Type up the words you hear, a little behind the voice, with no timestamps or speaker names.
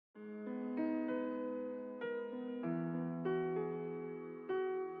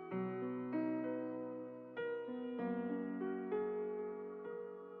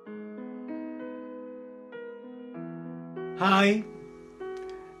Hi,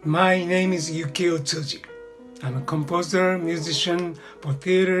 my name is Yukio Tsuji. I'm a composer, musician for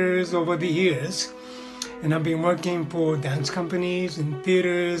theaters over the years, and I've been working for dance companies and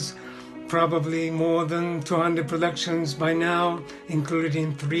theaters, probably more than 200 productions by now,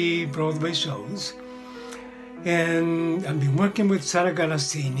 including 3 Broadway shows. And I've been working with Sara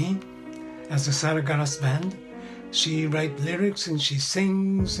Galassini as a Sara Galas band. She writes lyrics and she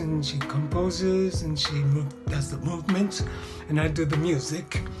sings and she composes and she does the movements, and I do the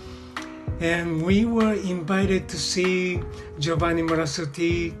music. And we were invited to see Giovanni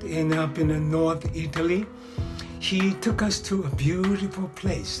Morassutti up in North Italy. He took us to a beautiful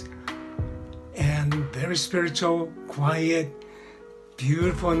place and very spiritual, quiet,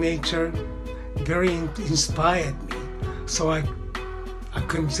 beautiful nature, very inspired me. So I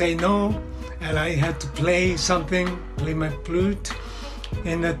couldn't say no, and I had to play my flute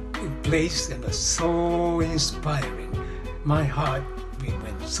in that place. It was so inspiring. My heart, we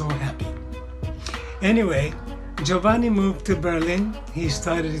went so happy. Anyway, Giovanni moved to Berlin. He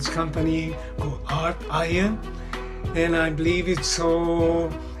started his company called Art Iron, and I believe it's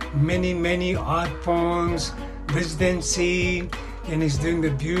so many art forms, residency, and he's doing the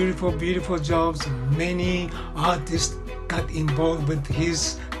beautiful jobs. Many artists got involved with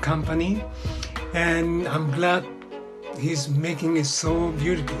his company, and I'm glad he's making it so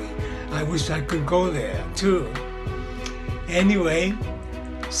beautifully. I wish I could go there too. Anyway,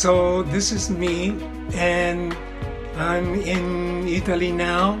 so this is me, and I'm in Italy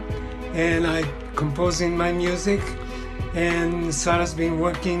now, and I'm composing my music, and Sarah's been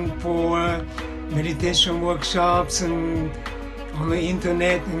working for meditation workshops and on the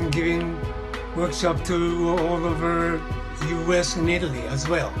internet and giving workshops to all over US and Italy as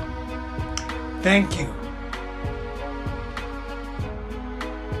well. Thank you.